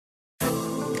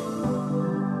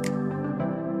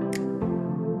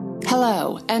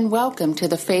Hello, and welcome to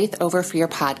the Faith Over Fear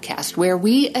podcast, where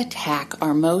we attack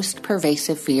our most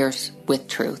pervasive fears with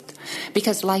truth,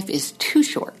 because life is too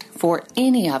short for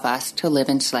any of us to live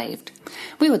enslaved.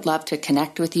 We would love to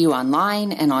connect with you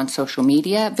online and on social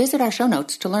media. Visit our show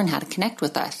notes to learn how to connect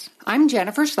with us. I'm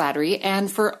Jennifer Slattery,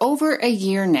 and for over a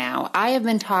year now, I have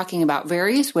been talking about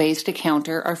various ways to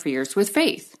counter our fears with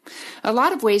faith. A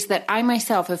lot of ways that I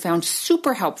myself have found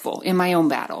super helpful in my own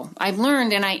battle. I've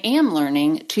learned, and I am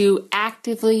learning, to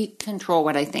actively control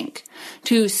what I think,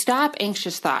 to stop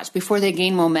anxious thoughts before they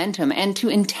gain momentum, and to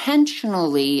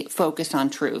intentionally focus on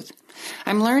truth.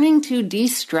 I'm learning to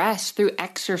de-stress through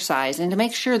exercise and to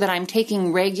make sure that I'm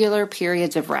taking regular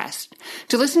periods of rest,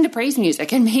 to listen to praise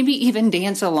music and maybe even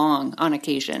dance along on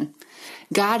occasion.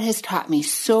 God has taught me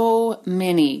so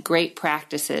many great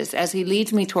practices as He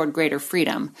leads me toward greater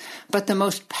freedom, but the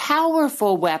most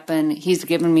powerful weapon He's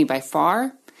given me by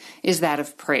far is that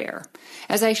of prayer.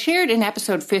 As I shared in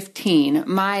episode 15,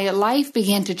 my life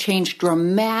began to change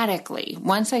dramatically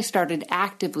once I started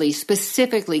actively,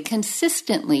 specifically,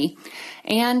 consistently,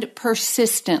 and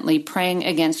persistently praying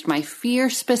against my fear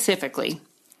specifically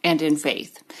and in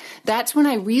faith. That's when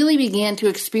I really began to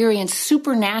experience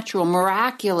supernatural,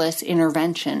 miraculous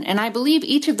intervention. And I believe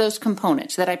each of those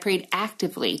components that I prayed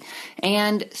actively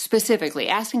and specifically,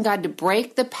 asking God to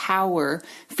break the power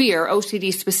fear,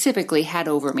 OCD specifically, had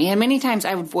over me. And many times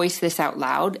I would voice this out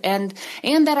loud, and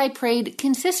that I prayed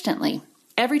consistently.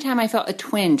 Every time I felt a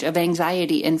twinge of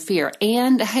anxiety and fear,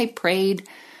 and I prayed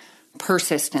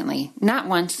persistently. Not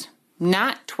once,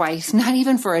 not twice, not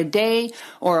even for a day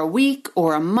or a week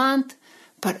or a month,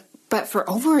 but for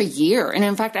over a year. And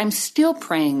in fact, I'm still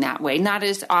praying that way, not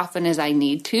as often as I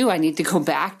need to. I need to go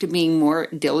back to being more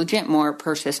diligent, more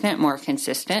persistent, more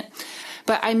consistent.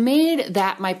 But I made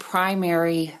that my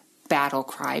primary battle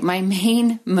cry, my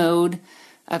main mode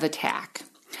of attack.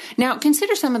 Now,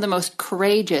 consider some of the most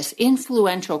courageous,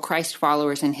 influential Christ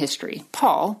followers in history.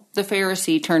 Paul, the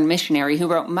Pharisee turned missionary who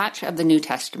wrote much of the New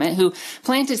Testament, who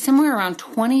planted somewhere around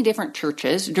 20 different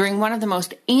churches during one of the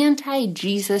most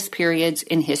anti-Jesus periods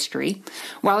in history,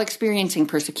 while experiencing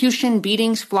persecution,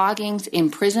 beatings, floggings,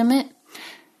 imprisonment.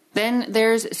 Then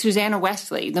there's Susanna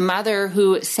Wesley, the mother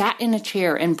who sat in a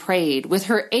chair and prayed with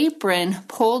her apron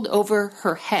pulled over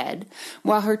her head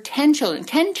while her 10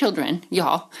 children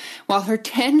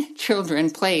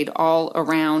played all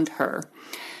around her.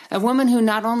 A woman who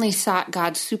not only sought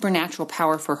God's supernatural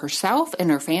power for herself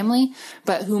and her family,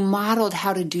 but who modeled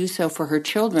how to do so for her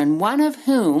children, one of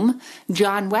whom,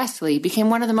 John Wesley, became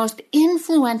one of the most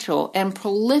influential and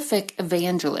prolific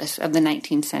evangelists of the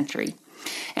 19th century.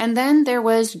 And then there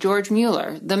was George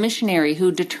Mueller, the missionary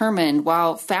who determined,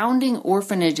 while founding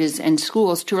orphanages and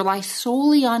schools, to rely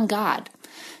solely on God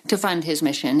to fund his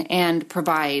mission and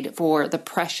provide for the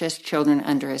precious children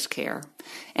under his care.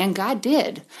 And God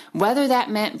did, whether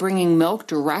that meant bringing milk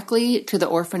directly to the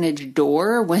orphanage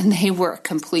door when they were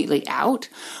completely out,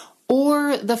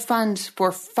 or the funds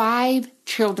for 5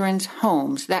 children's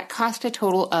homes that cost a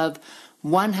total of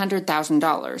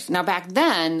 $100,000. Now, back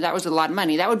then, that was a lot of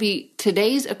money. That would be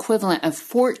today's equivalent of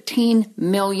 $14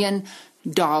 million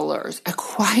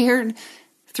acquired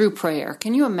through prayer.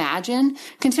 Can you imagine?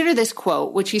 Consider this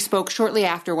quote, which he spoke shortly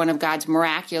after one of God's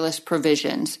miraculous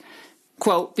provisions.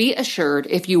 Quote, "Be assured,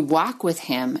 if you walk with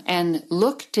Him and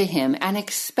look to Him and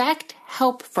expect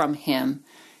help from Him,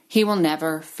 He will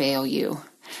never fail you."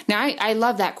 Now, I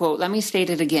love that quote. Let me state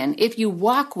it again. If you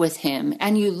walk with Him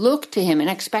and you look to Him and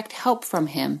expect help from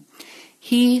Him,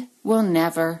 He will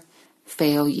never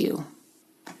fail you.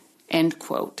 End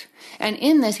quote. And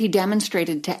in this, He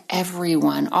demonstrated to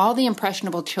everyone, all the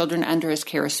impressionable children under His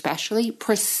care especially,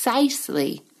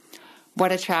 precisely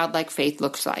what a childlike faith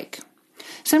looks like.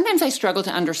 Sometimes I struggle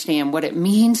to understand what it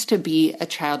means to be a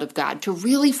child of God, to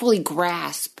really fully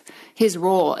grasp His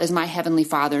role as my Heavenly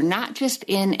Father, not just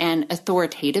in an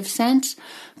authoritative sense,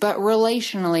 but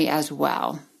relationally as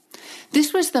well.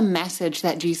 This was the message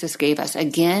that Jesus gave us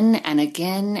again and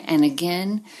again and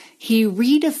again. He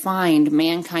redefined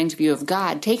mankind's view of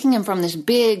God, taking Him from this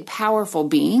big, powerful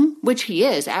being, which He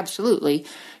is, absolutely,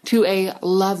 to a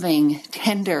loving,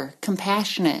 tender,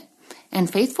 compassionate,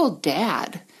 and faithful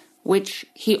dad, which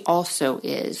He also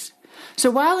is. So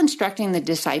while instructing the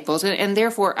disciples, and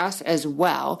therefore us as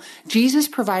well, Jesus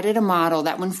provided a model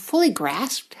that, when fully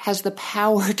grasped, has the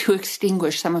power to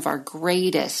extinguish some of our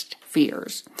greatest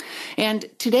fears. And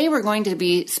today we're going to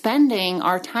be spending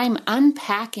our time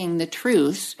unpacking the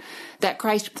truths that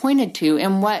Christ pointed to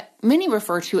in what many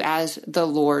refer to as the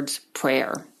Lord's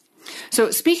Prayer. So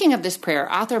speaking of this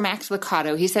prayer, author Max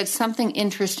Lucado, he said something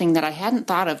interesting that I hadn't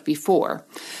thought of before.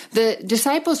 The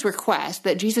disciples' request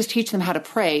that Jesus teach them how to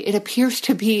pray, it appears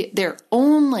to be their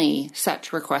only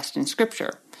such request in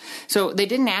Scripture. So they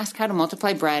didn't ask how to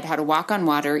multiply bread, how to walk on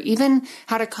water, even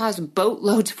how to cause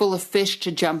boatloads full of fish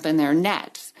to jump in their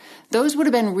nets. Those would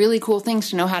have been really cool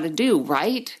things to know how to do,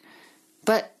 right?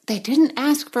 But they didn't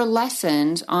ask for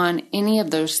lessons on any of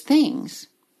those things.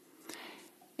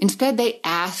 Instead, they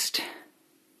asked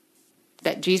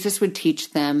that Jesus would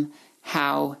teach them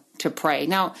how to pray.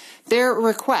 Now, their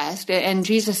request and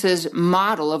Jesus's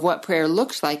model of what prayer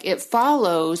looks like, it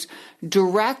follows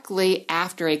directly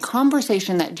after a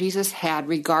conversation that Jesus had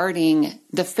regarding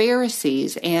the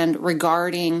Pharisees and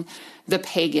regarding the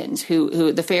pagans,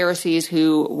 who the Pharisees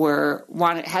who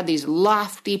had these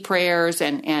lofty prayers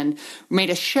and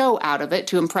made a show out of it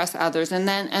to impress others, and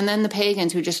then the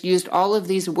pagans who just used all of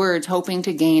these words hoping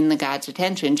to gain the God's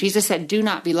attention. Jesus said, "Do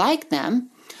not be like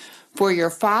them, for your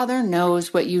Father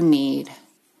knows what you need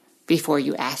before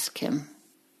you ask him."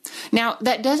 Now,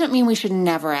 that doesn't mean we should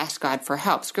never ask God for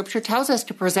help. Scripture tells us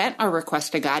to present our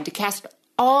request to God, to cast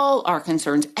all our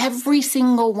concerns, every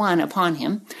single one, upon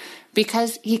him,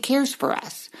 because he cares for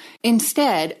us.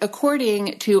 Instead,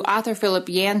 according to author Philip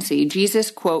Yancey, Jesus,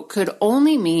 quote, could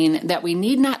only mean that we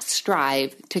need not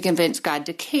strive to convince God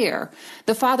to care.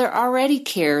 The Father already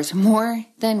cares more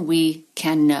than we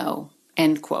can know,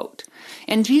 end quote.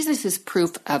 And Jesus is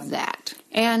proof of that.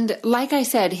 And like I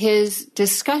said, his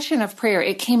discussion of prayer,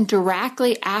 it came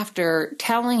directly after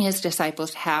telling his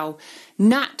disciples how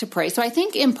not to pray. So I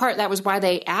think in part that was why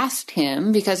they asked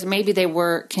him, because maybe they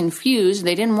were confused.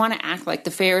 They didn't want to act like the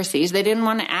Pharisees. They didn't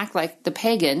want to act like the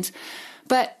pagans.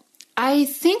 But I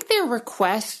think their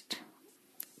request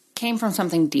came from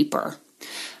something deeper.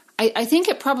 I think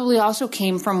it probably also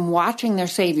came from watching their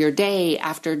Savior day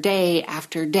after day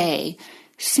after day,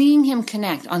 seeing him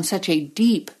connect on such a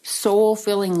deep,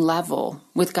 soul-filling level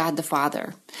with God the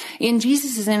Father. In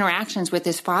Jesus' interactions with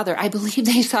his Father, I believe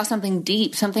they saw something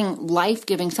deep, something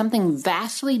life-giving, something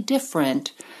vastly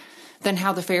different than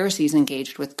how the Pharisees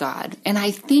engaged with God. And I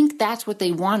think that's what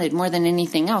they wanted more than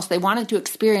anything else. They wanted to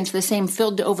experience the same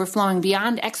filled to overflowing,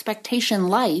 beyond expectation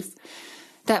life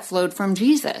that flowed from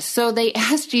Jesus. So they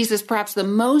asked Jesus perhaps the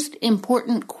most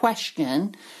important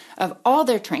question of all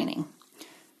their training: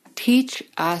 teach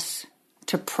us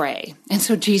to pray. And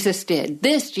so Jesus did.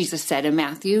 This, Jesus said in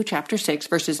Matthew chapter 6,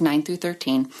 verses 9 through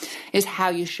 13, is how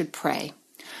you should pray.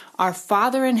 Our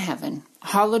Father in heaven,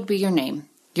 hallowed be your name.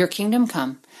 Your kingdom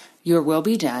come, your will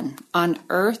be done, on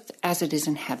earth as it is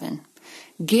in heaven.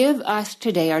 Give us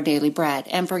today our daily bread,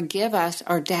 and forgive us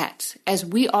our debts, as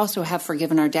we also have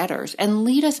forgiven our debtors. And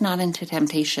lead us not into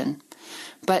temptation,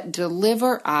 but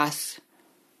deliver us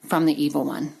from the evil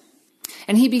one.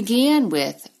 And he began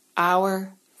with,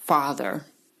 Our Father.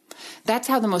 That's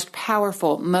how the most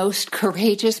powerful, most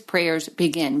courageous prayers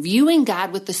begin. Viewing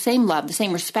God with the same love, the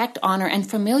same respect, honor, and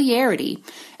familiarity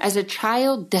as a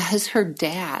child does her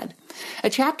dad. A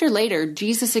chapter later,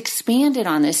 Jesus expanded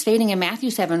on this, stating in Matthew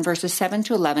 7, verses 7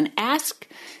 to 11, Ask,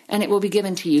 and it will be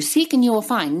given to you. Seek, and you will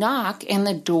find. Knock, and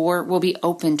the door will be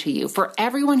opened to you. For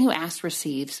everyone who asks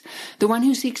receives. The one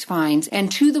who seeks finds.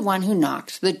 And to the one who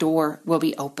knocks, the door will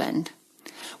be opened.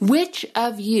 Which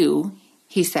of you,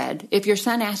 he said, if your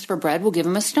son asks for bread, will give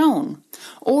him a stone?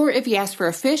 Or if he asks for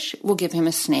a fish, will give him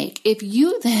a snake? If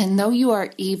you then, though you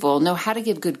are evil, know how to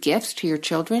give good gifts to your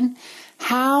children,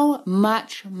 how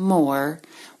much more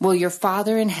will your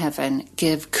Father in heaven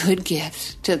give good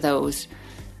gifts to those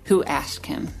who ask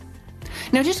him?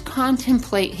 Now just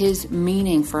contemplate his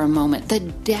meaning for a moment, the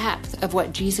depth of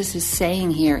what Jesus is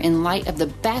saying here in light of the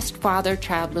best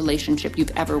father-child relationship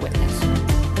you've ever witnessed.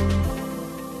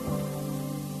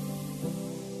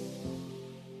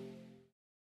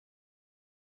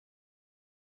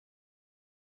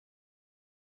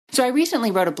 So I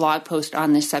recently wrote a blog post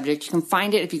on this subject. You can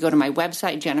find it if you go to my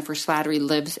website, Jennifer Slattery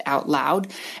Lives Out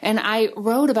Loud. And I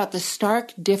wrote about the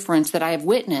stark difference that I have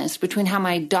witnessed between how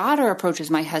my daughter approaches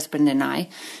my husband and I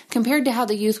compared to how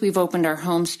the youth we've opened our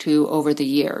homes to over the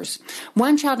years.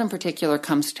 One child in particular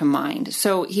comes to mind.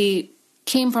 So he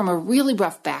came from a really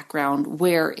rough background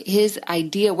where his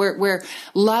idea, where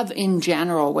love in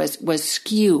general was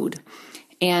skewed,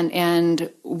 and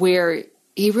where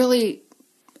he really,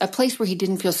 a place where he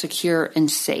didn't feel secure and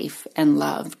safe and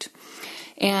loved.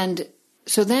 And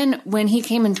so then when he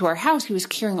came into our house, he was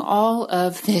carrying all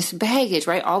of this baggage,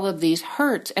 right? All of these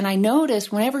hurts. And I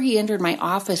noticed whenever he entered my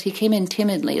office, he came in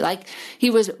timidly, like he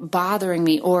was bothering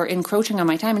me or encroaching on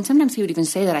my time. And sometimes he would even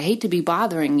say that, I hate to be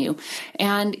bothering you.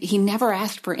 And he never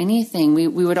asked for anything. We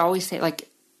would always say, like,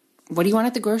 what do you want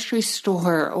at the grocery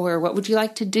store? Or what would you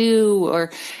like to do?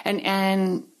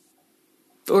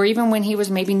 Or even when he was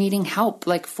maybe needing help,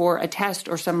 like for a test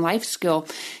or some life skill,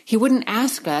 he wouldn't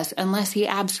ask us unless he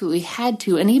absolutely had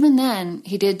to. And even then,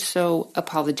 he did so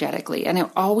apologetically. And it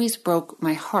always broke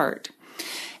my heart.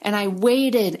 And I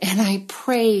waited and I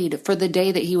prayed for the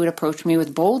day that he would approach me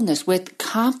with boldness, with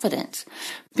confidence,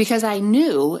 because I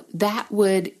knew that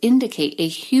would indicate a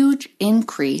huge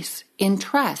increase in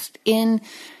trust, in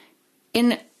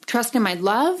trust in my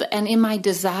love and in my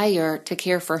desire to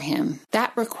care for him.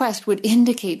 That request would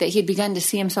indicate that he had begun to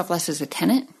see himself less as a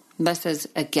tenant, less as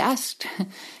a guest,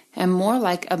 and more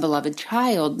like a beloved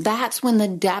child. That's when the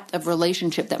depth of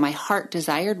relationship that my heart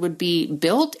desired would be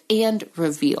built and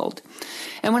revealed.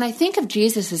 And when I think of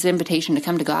Jesus' invitation to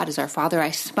come to God as our Father,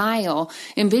 I smile,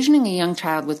 envisioning a young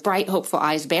child with bright, hopeful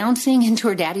eyes bouncing into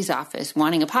her daddy's office,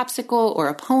 wanting a popsicle or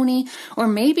a pony, or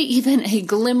maybe even a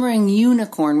glimmering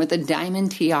unicorn with a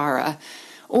diamond tiara.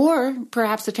 Or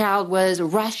perhaps the child was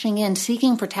rushing in,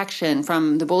 seeking protection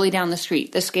from the bully down the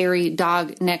street, the scary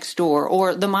dog next door,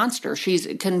 or the monster she's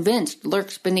convinced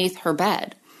lurks beneath her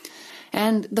bed.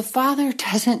 And the father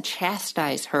doesn't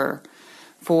chastise her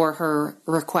for her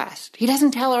request. He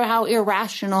doesn't tell her how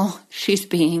irrational she's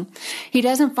being. He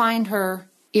doesn't find her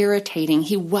irritating.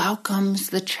 He welcomes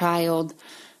the child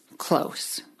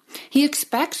close. He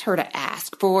expects her to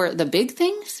ask for the big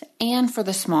things and for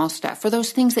the small stuff, for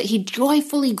those things that he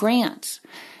joyfully grants,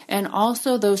 and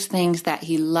also those things that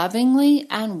he lovingly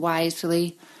and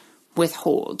wisely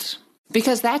withholds.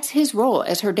 Because that's his role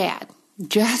as her dad,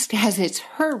 just as it's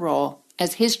her role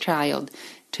as his child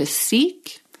to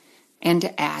seek and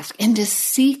to ask, and to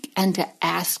seek and to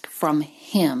ask from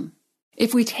him.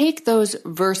 If we take those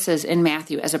verses in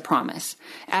Matthew as a promise,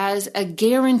 as a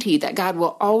guarantee that God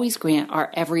will always grant our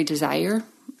every desire,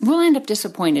 we'll end up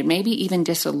disappointed, maybe even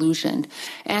disillusioned,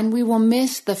 and we will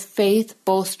miss the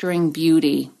faith-bolstering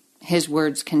beauty his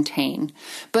words contain.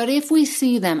 But if we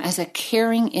see them as a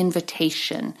caring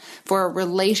invitation for a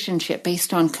relationship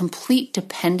based on complete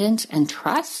dependence and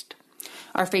trust,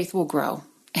 our faith will grow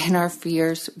and our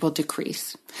fears will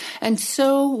decrease. And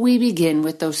so we begin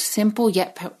with those simple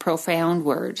yet profound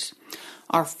words.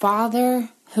 Our Father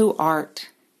who art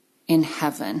in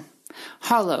heaven,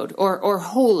 hallowed or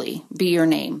holy be your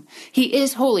name. He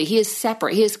is holy. He is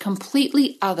separate. He is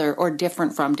completely other or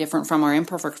different from our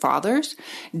imperfect fathers,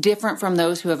 different from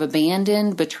those who have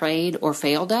abandoned, betrayed, or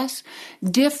failed us,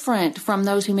 different from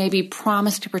those who maybe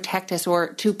promised to protect us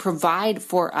or to provide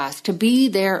for us, to be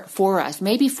there for us,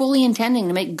 maybe fully intending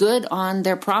to make good on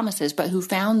their promises, but who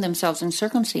found themselves in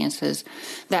circumstances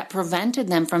that prevented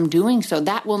them from doing so.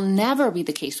 That will never be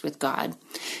the case with God.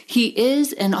 He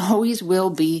is and always will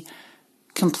be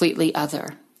completely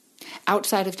other,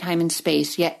 outside of time and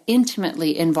space, yet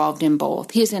intimately involved in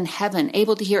both. He is in heaven,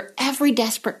 able to hear every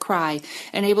desperate cry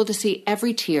and able to see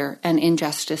every tear and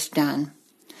injustice done.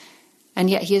 And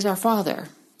yet he is our Father.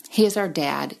 He is our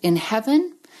dad in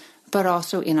heaven, but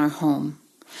also in our home.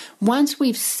 Once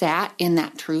we've sat in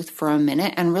that truth for a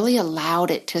minute and really allowed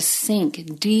it to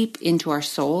sink deep into our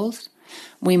souls,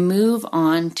 we move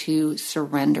on to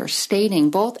surrender, stating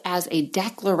both as a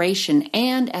declaration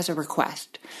and as a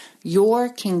request, your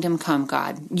kingdom come,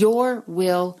 God, your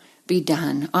will be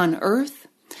done on earth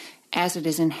as it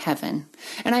is in heaven.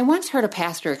 And I once heard a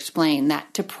pastor explain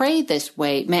that to pray this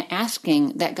way meant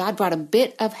asking that God brought a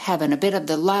bit of heaven, a bit of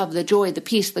the love, the joy, the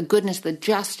peace, the goodness, the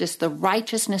justice, the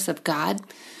righteousness of God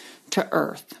to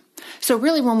earth. So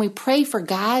really, when we pray for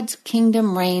God's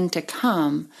kingdom reign to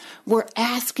come, we're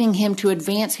asking him to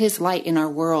advance his light in our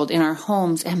world, in our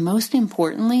homes, and most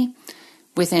importantly,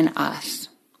 within us.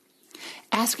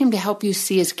 Ask him to help you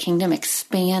see his kingdom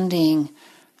expanding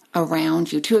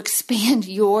around you, to expand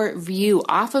your view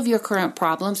off of your current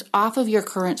problems, off of your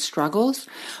current struggles,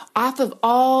 off of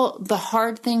all the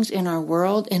hard things in our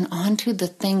world, and onto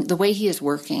the way he is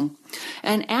working.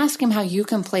 And ask him how you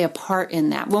can play a part in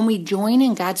that. When we join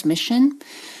in God's mission,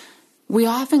 we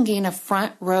often gain a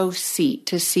front row seat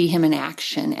to see him in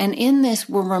action. And in this,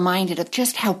 we're reminded of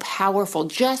just how powerful,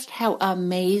 just how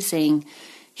amazing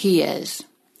he is.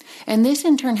 And this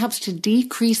in turn helps to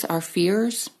decrease our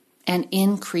fears and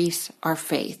increase our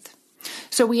faith.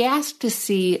 So we ask to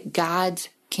see God's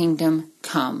kingdom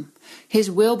come, his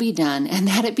will be done, and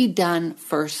that it be done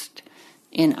first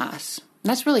in us.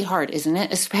 That's really hard, isn't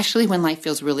it? Especially when life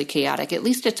feels really chaotic. At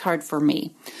least it's hard for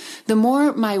me. The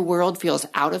more my world feels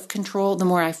out of control, the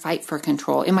more I fight for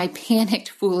control in my panicked,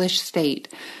 foolish state.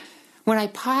 When I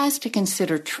pause to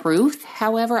consider truth,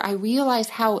 however, I realize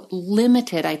how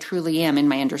limited I truly am in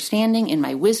my understanding, in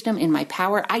my wisdom, in my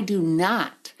power. I do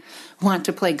not want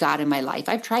to play God in my life.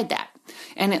 I've tried that.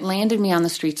 and it landed me on the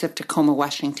streets of Tacoma,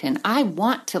 Washington. I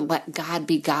want to let God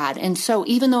be God. And so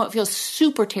even though it feels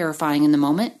super terrifying in the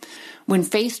moment, when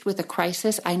faced with a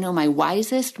crisis, I know my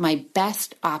wisest, my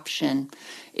best option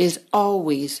is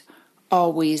always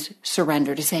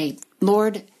surrender, to say,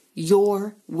 Lord,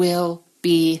 your will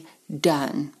be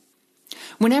done.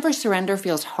 Whenever surrender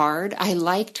feels hard, I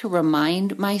like to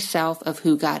remind myself of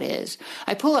who God is.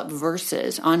 I pull up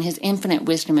verses on his infinite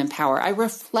wisdom and power. I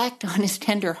reflect on his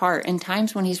tender heart and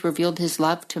times when he's revealed his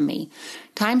love to me,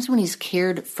 times when he's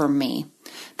cared for me.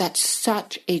 That's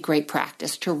such a great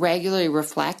practice, to regularly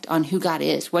reflect on who God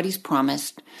is, what he's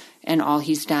promised, and all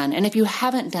he's done. And if you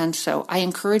haven't done so, I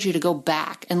encourage you to go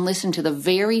back and listen to the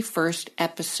very first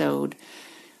episode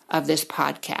of this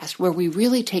podcast, where we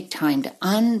really take time to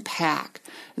unpack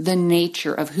the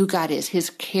nature of who God is, his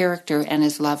character, and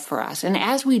his love for us. And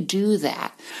as we do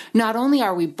that, not only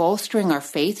are we bolstering our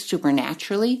faith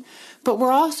supernaturally, but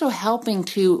we're also helping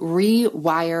to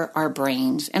rewire our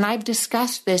brains. And I've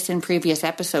discussed this in previous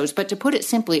episodes, but to put it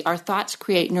simply, our thoughts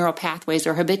create neural pathways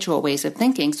or habitual ways of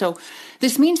thinking. So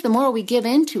this means the more we give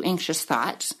in to anxious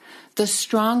thoughts, the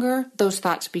stronger those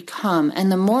thoughts become,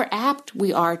 and the more apt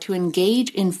we are to engage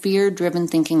in fear-driven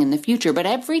thinking in the future. But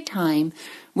every time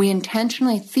we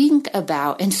intentionally think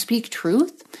about and speak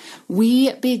truth,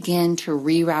 we begin to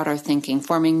reroute our thinking,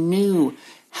 forming new,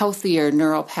 healthier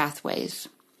neural pathways.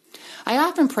 I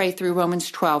often pray through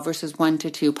Romans 12, verses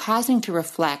 1-2, pausing to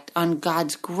reflect on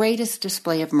God's greatest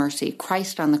display of mercy,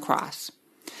 Christ on the cross.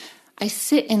 I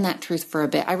sit in that truth for a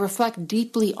bit. I reflect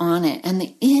deeply on it and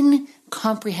the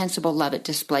incomprehensible love it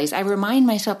displays. I remind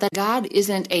myself that God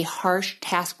isn't a harsh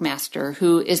taskmaster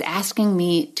who is asking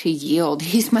me to yield.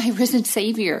 He's my risen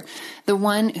Savior, the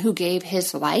one who gave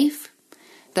his life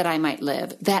that I might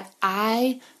live, that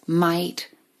I might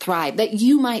thrive, that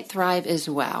you might thrive as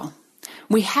well.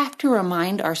 We have to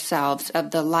remind ourselves of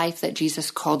the life that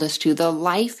Jesus called us to, the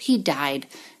life he died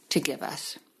to give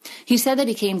us. He said that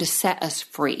he came to set us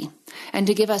free and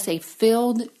to give us a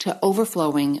filled to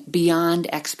overflowing,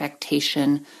 beyond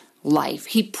expectation life.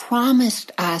 He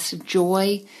promised us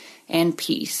joy and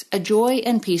peace, a joy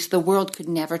and peace the world could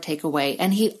never take away.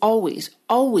 And he always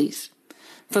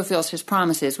fulfills his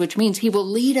promises, which means he will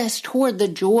lead us toward the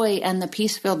joy and the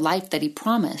peace-filled life that he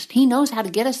promised. He knows how to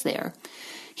get us there.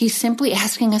 He's simply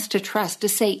asking us to trust, to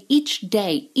say each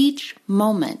day, each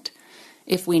moment,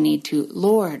 if we need to,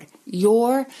 Lord,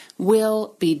 your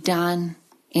will be done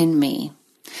in me.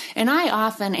 And I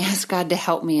often ask God to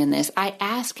help me in this. I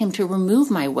ask him to remove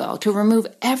my will, to remove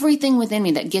everything within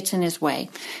me that gets in his way,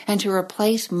 and to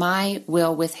replace my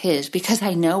will with his, because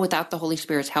I know without the Holy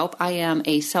Spirit's help, I am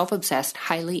a self-obsessed,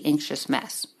 highly anxious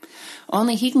mess.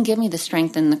 Only he can give me the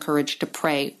strength and the courage to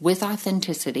pray with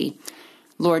authenticity,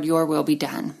 Lord, your will be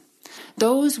done.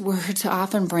 Those words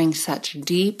often bring such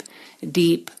deep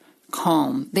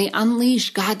calm. They unleash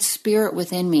God's Spirit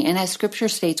within me. And as Scripture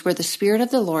states, where the Spirit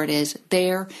of the Lord is,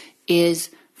 there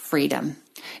is freedom.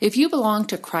 If you belong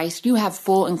to Christ, you have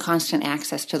full and constant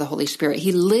access to the Holy Spirit.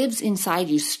 He lives inside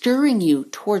you, stirring you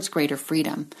towards greater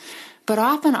freedom. But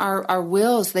often our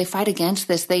wills, they fight against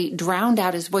this. They drown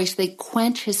out his voice. They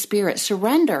quench his Spirit.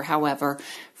 Surrender, however,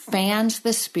 fans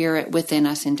the Spirit within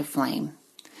us into flame.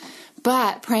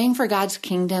 But praying for God's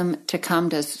kingdom to come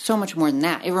does so much more than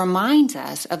that. It reminds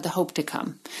us of the hope to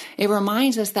come. It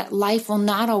reminds us that life will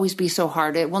not always be so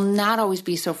hard. It will not always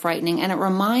be so frightening. And it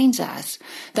reminds us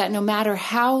that no matter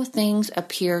how things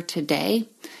appear today,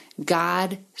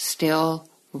 God still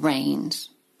reigns.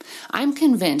 I'm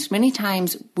convinced many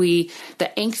times the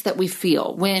angst that we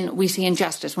feel when we see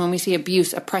injustice, when we see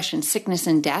abuse, oppression, sickness,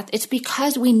 and death, it's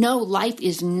because we know life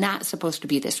is not supposed to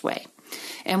be this way.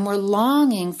 And we're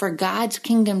longing for God's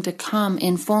kingdom to come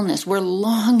in fullness. We're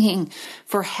longing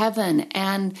for heaven.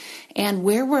 And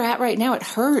where we're at right now, it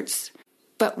hurts.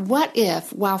 But what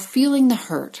if, while feeling the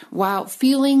hurt, while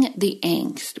feeling the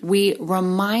angst, we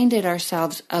reminded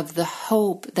ourselves of the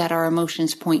hope that our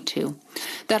emotions point to,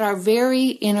 that our very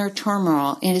inner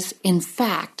turmoil is, in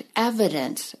fact,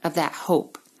 evidence of that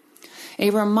hope. A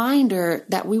reminder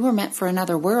that we were meant for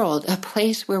another world, a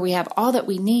place where we have all that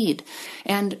we need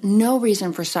and no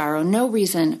reason for sorrow, no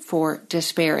reason for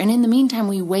despair. And in the meantime,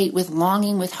 we wait with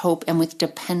longing, with hope, and with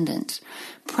dependence,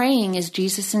 praying as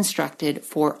Jesus instructed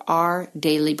for our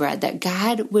daily bread, that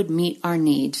God would meet our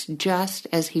needs just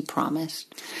as he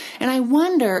promised. And I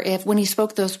wonder if when he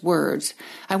spoke those words,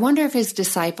 I wonder if his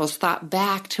disciples thought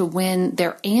back to when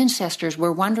their ancestors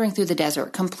were wandering through the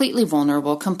desert, completely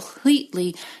vulnerable,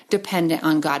 completely dependent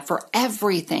on God for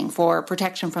everything, for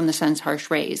protection from the sun's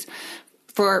harsh rays,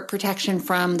 for protection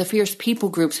from the fierce people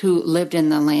groups who lived in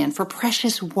the land, for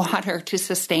precious water to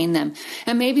sustain them,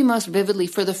 and maybe most vividly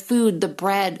for the food, the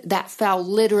bread that fell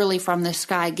literally from the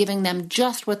sky, giving them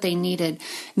just what they needed,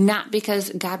 not because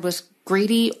God was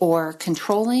greedy or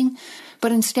controlling,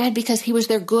 but instead because he was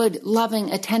their good,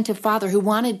 loving, attentive Father who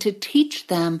wanted to teach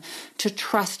them to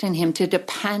trust in him, to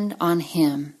depend on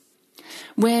him.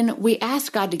 When we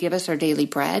ask God to give us our daily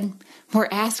bread, we're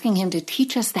asking him to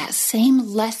teach us that same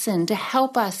lesson, to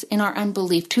help us in our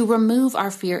unbelief, to remove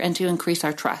our fear and to increase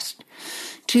our trust,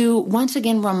 to once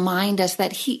again remind us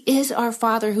that he is our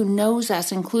Father who knows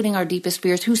us, including our deepest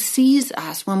fears, who sees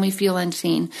us when we feel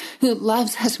unseen, who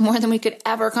loves us more than we could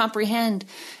ever comprehend,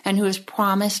 and who has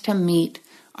promised to meet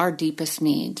our deepest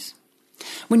needs.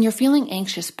 When you're feeling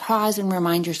anxious, pause and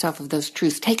remind yourself of those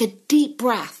truths. Take a deep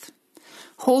breath,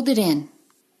 hold it in,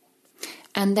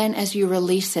 and then as you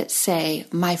release it, say,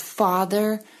 "My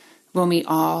Father will meet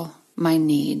all my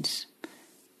needs."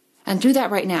 And do that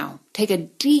right now. Take a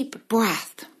deep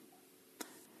breath.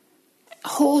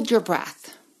 Hold your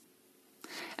breath.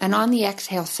 And on the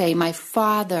exhale, say, "My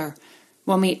Father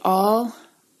will meet all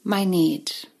my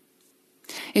needs."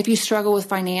 If you struggle with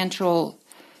financial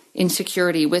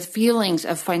insecurity, with feelings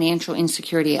of financial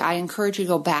insecurity, I encourage you to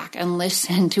go back and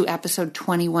listen to episode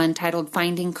 21 titled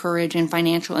Finding Courage in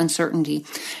Financial Uncertainty.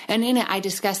 And in it, I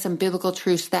discuss some biblical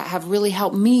truths that have really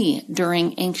helped me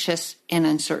during anxious and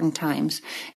uncertain times.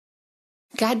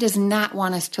 God does not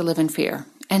want us to live in fear,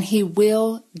 and he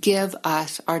will give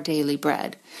us our daily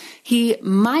bread. He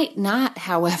might not,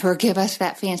 however, give us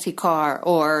that fancy car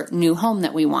or new home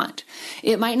that we want.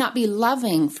 It might not be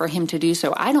loving for him to do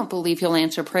so. I don't believe he'll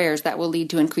answer prayers that will lead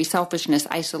to increased selfishness,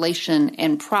 isolation,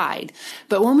 and pride.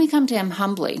 But when we come to him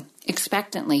humbly,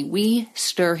 expectantly, we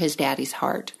stir his daddy's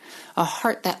heart, a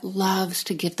heart that loves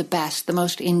to give the best, the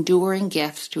most enduring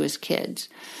gifts to his kids,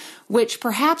 which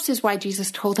perhaps is why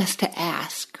Jesus told us to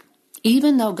ask,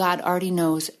 even though God already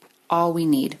knows all we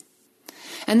need.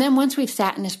 And then once we've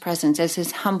sat in his presence as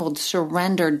his humbled,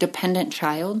 surrendered, dependent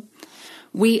child,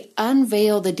 we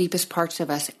unveil the deepest parts of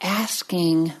us,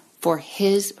 asking for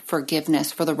his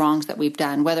forgiveness for the wrongs that we've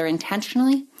done, whether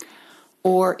intentionally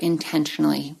or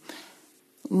intentionally.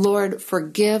 Lord,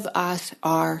 forgive us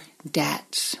our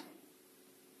debts.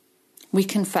 We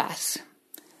confess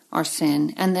our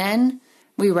sin, and then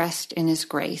we rest in his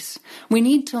grace. We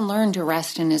need to learn to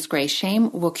rest in his grace.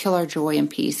 Shame will kill our joy and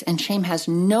peace, and shame has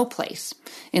no place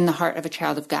in the heart of a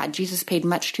child of God. Jesus paid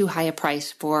much too high a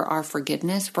price for our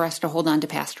forgiveness, for us to hold on to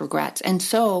past regrets. And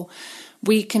so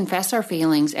we confess our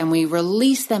failings and we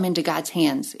release them into God's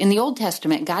hands. In the Old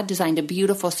Testament, God designed a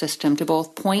beautiful system to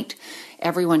both point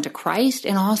everyone to Christ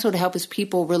and also to help his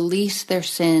people release their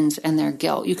sins and their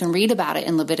guilt. You can read about it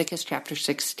in Leviticus chapter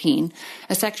 16,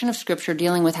 a section of scripture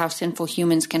dealing with how sinful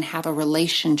humans can have a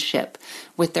relationship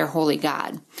with their holy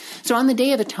God. So on the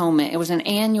Day of Atonement, it was an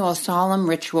annual solemn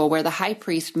ritual where the high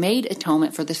priest made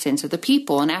atonement for the sins of the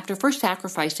people. And after first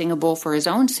sacrificing a bull for his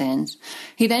own sins,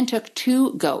 he then took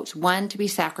 2 goats, one to be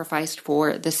sacrificed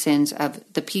for the sins of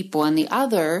the people and the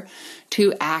other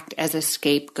to act as a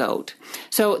scapegoat.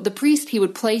 So the priest, he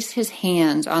would place his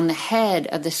hands on the head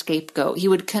of the scapegoat. He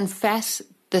would confess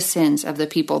the sins of the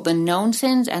people, the known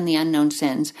sins and the unknown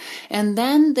sins. And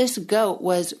then this goat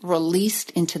was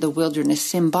released into the wilderness,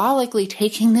 symbolically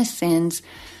taking the sins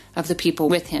of the people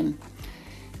with him.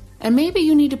 And maybe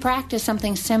you need to practice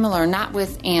something similar, not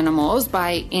with animals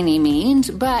by any means,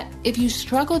 but if you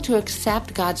struggle to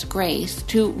accept God's grace,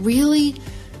 to really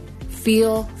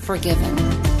feel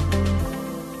forgiven.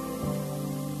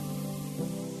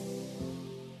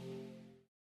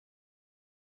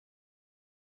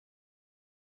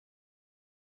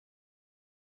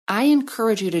 I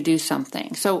encourage you to do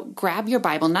something. So grab your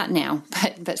Bible, not now,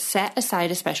 but set aside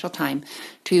a special time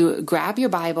to grab your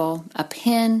Bible, a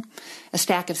pen, a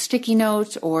stack of sticky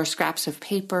notes or scraps of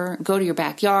paper, go to your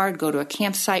backyard, go to a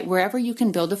campsite, wherever you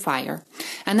can build a fire,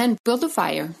 and then build a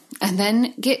fire, and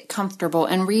then get comfortable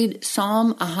and read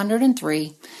Psalm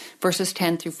 103, verses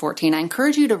 10 through 14. I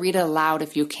encourage you to read it aloud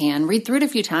if you can. Read through it a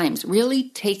few times,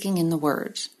 really taking in the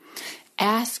words.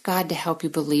 Ask God to help you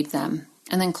believe them,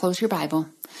 and then close your Bible.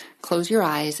 Close your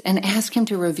eyes and ask him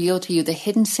to reveal to you the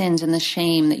hidden sins and the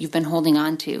shame that you've been holding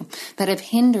on to that have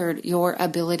hindered your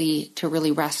ability to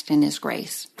really rest in his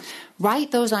grace.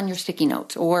 Write those on your sticky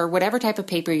notes or whatever type of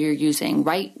paper you're using.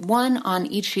 Write one on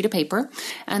each sheet of paper,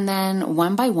 and then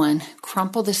one by one,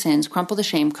 crumple the sins, crumple the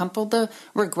shame, crumple the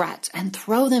regrets, and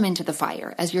throw them into the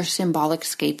fire as your symbolic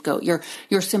scapegoat,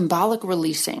 your symbolic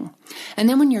releasing. And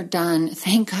then when you're done,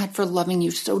 thank God for loving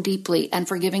you so deeply and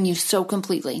forgiving you so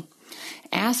completely.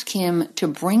 Ask Him to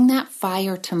bring that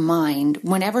fire to mind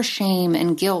whenever shame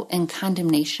and guilt and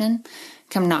condemnation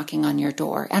come knocking on your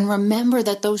door. And remember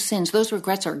that those sins, those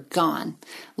regrets are gone,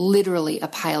 literally a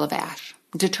pile of ash.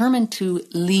 Determined to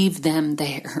leave them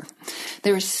there.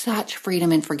 There is such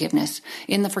freedom in forgiveness,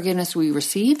 in the forgiveness we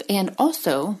receive and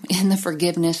also in the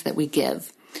forgiveness that we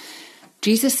give.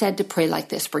 Jesus said to pray like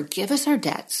this: forgive us our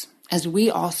debts as we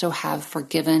also have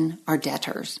forgiven our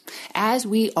debtors, as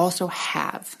we also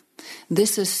have.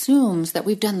 This assumes that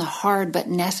we've done the hard but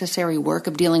necessary work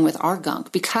of dealing with our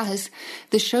gunk, because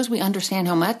this shows we understand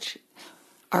how much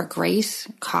our grace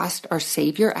cost our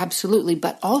Savior, absolutely,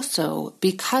 but also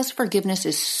because forgiveness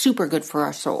is super good for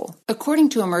our soul. According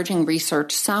to emerging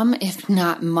research, some, if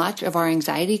not much, of our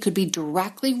anxiety could be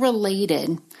directly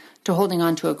related to holding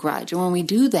on to a grudge. And when we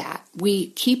do that, we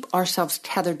keep ourselves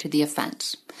tethered to the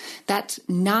offense. That's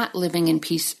not living in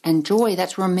peace and joy.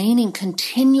 That's remaining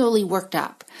continually worked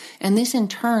up. And this in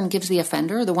turn gives the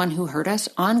offender, the one who hurt us,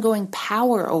 ongoing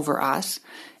power over us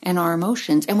and our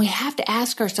emotions. And we have to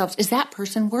ask ourselves, is that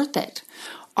person worth it?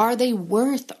 Are they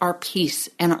worth our peace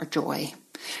and our joy?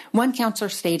 One counselor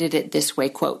stated it this way,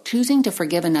 quote, choosing to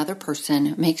forgive another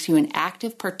person makes you an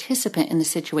active participant in the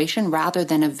situation rather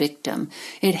than a victim.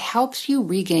 It helps you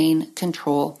regain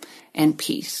control and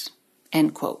peace,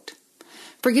 end quote.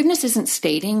 Forgiveness isn't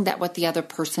stating that what the other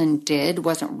person did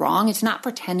wasn't wrong. It's not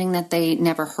pretending that they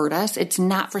never hurt us. It's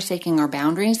not forsaking our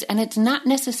boundaries, and it's not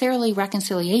necessarily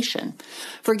reconciliation.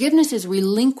 Forgiveness is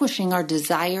relinquishing our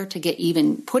desire to get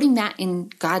even, putting that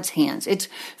in God's hands. It's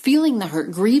feeling the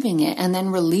hurt, grieving it, and then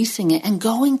releasing it, and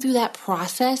going through that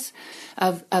process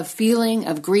of feeling,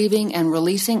 of grieving, and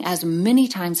releasing as many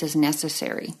times as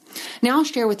necessary. Now I'll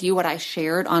share with you what I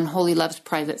shared on Holy Love's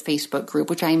private Facebook group,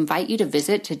 which I invite you to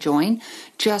visit to join.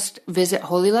 Just visit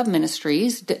Holy Love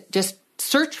Ministries. Just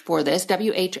search for this,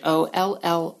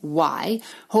 WHOLLY,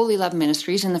 Holy Love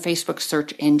Ministries, in the Facebook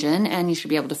search engine, and you should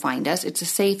be able to find us. It's a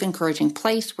safe, encouraging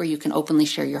place where you can openly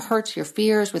share your hurts, your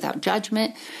fears without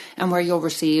judgment, and where you'll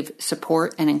receive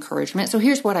support and encouragement. So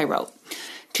here's what I wrote.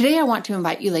 Today, I want to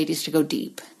invite you ladies to go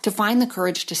deep, to find the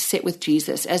courage to sit with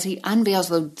Jesus as He unveils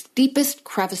the deepest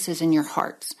crevices in your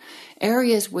hearts,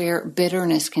 areas where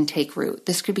bitterness can take root.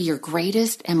 This could be your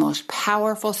greatest and most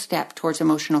powerful step towards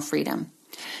emotional freedom.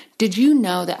 Did you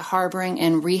know that harboring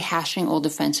and rehashing old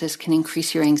offenses can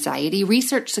increase your anxiety?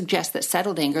 Research suggests that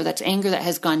settled anger, that's anger that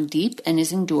has gone deep and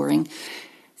is enduring,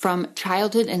 from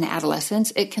childhood and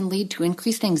adolescence, it can lead to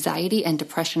increased anxiety and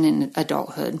depression in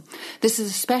adulthood. This is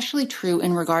especially true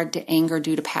in regard to anger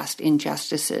due to past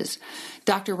injustices.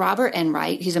 Dr. Robert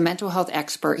Enright, he's a mental health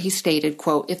expert, he stated,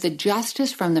 quote, if the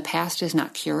justice from the past is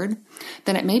not cured,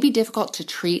 then it may be difficult to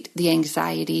treat the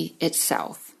anxiety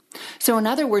itself. So in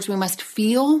other words, we must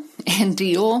feel and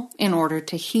deal in order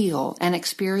to heal and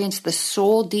experience the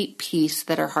soul deep peace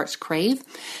that our hearts crave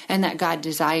and that God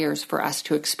desires for us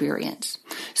to experience.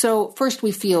 So first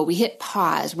we hit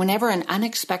pause whenever an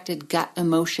unexpected gut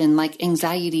emotion like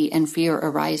anxiety and fear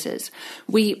arises.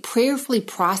 We prayerfully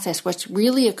process what's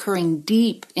really occurring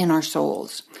deep in our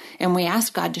souls, and we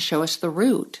ask God to show us the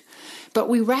root. But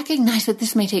we recognize that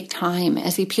this may take time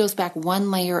as He peels back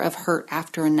one layer of hurt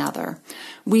after another.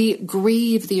 We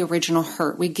grieve the original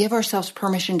hurt. We give ourselves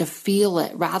permission to feel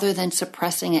it rather than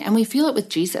suppressing it. And we feel it with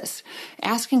Jesus,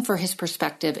 asking for His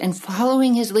perspective and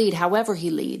following His lead, however He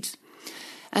leads.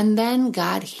 And then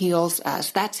God heals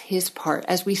us. That's His part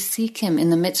as we seek Him in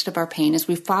the midst of our pain, as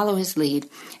we follow His lead,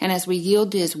 and as we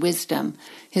yield to His wisdom,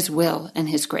 His will, and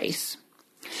His grace.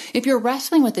 If you're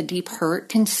wrestling with a deep hurt,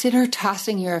 consider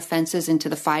tossing your offenses into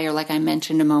the fire like I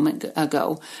mentioned a moment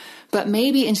ago. But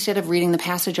maybe instead of reading the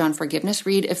passage on forgiveness,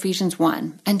 read Ephesians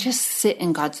 1 and just sit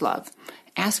in God's love.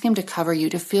 Ask Him to cover you,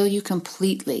 to fill you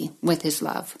completely with His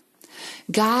love.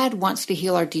 God wants to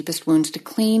heal our deepest wounds, to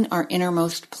clean our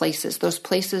innermost places, those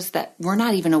places that we're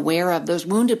not even aware of, those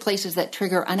wounded places that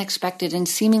trigger unexpected and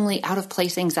seemingly out of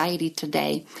place anxiety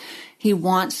today. He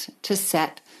wants to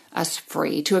set us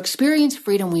free. To experience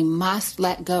freedom, we must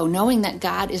let go, knowing that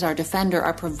God is our defender,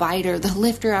 our provider, the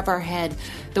lifter of our head,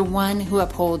 the one who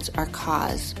upholds our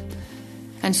cause.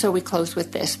 And so we close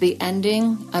with this, the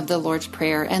ending of the Lord's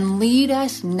Prayer, and lead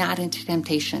us not into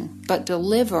temptation, but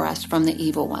deliver us from the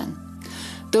evil one.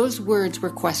 Those words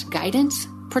request guidance,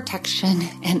 protection,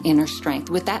 and inner strength.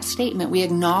 With that statement, we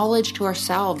acknowledge to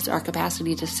ourselves our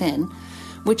capacity to sin,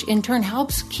 which in turn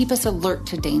helps keep us alert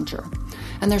to danger.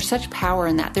 And there's such power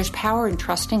in that. There's power in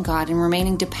trusting God and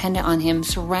remaining dependent on Him,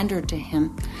 surrendered to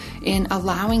Him, in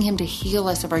allowing Him to heal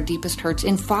us of our deepest hurts,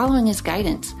 in following His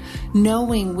guidance,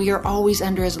 knowing we are always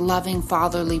under His loving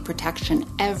fatherly protection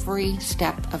every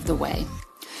step of the way.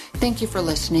 Thank you for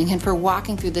listening and for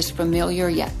walking through this familiar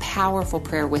yet powerful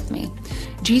prayer with me.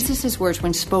 Jesus' words,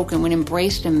 when spoken, when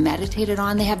embraced and meditated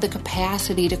on, they have the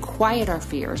capacity to quiet our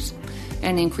fears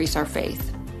and increase our faith.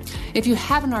 If you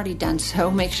haven't already done so,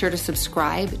 make sure to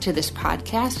subscribe to this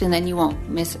podcast, and then you won't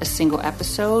miss a single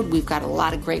episode. We've got a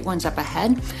lot of great ones up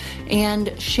ahead.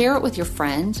 And share it with your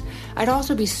friends. I'd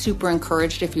also be super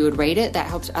encouraged if you would rate it. That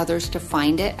helps others to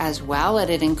find it as well, and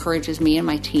it encourages me and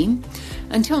my team.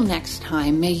 Until next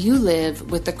time, may you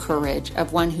live with the courage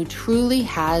of one who truly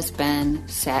has been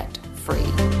set free.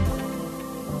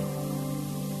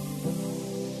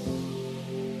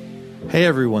 Hey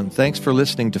everyone, thanks for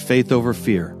listening to Faith Over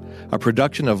Fear, a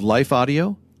production of Life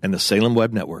Audio and the Salem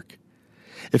Web Network.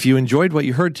 If you enjoyed what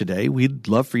you heard today, we'd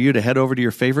love for you to head over to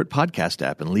your favorite podcast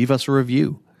app and leave us a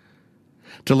review.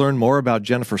 To learn more about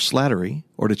Jennifer Slattery,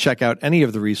 or to check out any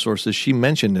of the resources she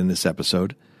mentioned in this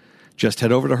episode, just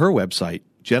head over to her website,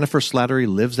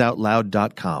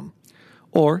 jenniferslatterylivesoutloud.com,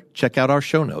 or check out our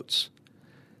show notes.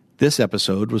 This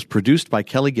episode was produced by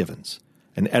Kelly Givens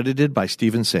and edited by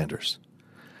Stephen Sanders.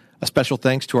 A special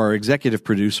thanks to our executive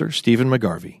producer, Stephen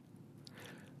McGarvey.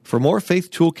 For more Faith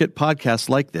Toolkit podcasts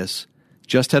like this,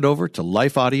 just head over to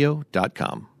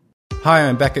lifeaudio.com. Hi,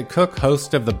 I'm Becket Cook,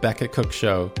 host of The Becket Cook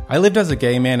Show. I lived as a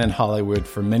gay man in Hollywood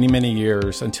for many, many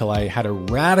years until I had a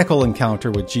radical encounter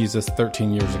with Jesus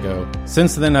 13 years ago.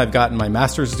 Since then, I've gotten my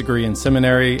master's degree in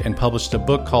seminary and published a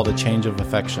book called A Change of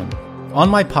Affection. On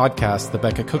my podcast, The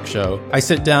Becket Cook Show, I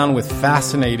sit down with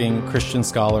fascinating Christian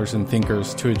scholars and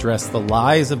thinkers to address the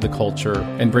lies of the culture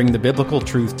and bring the biblical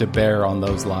truth to bear on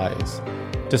those lies.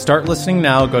 To start listening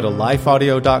now, go to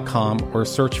lifeaudio.com or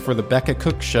search for The Becket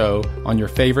Cook Show on your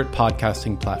favorite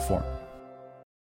podcasting platform.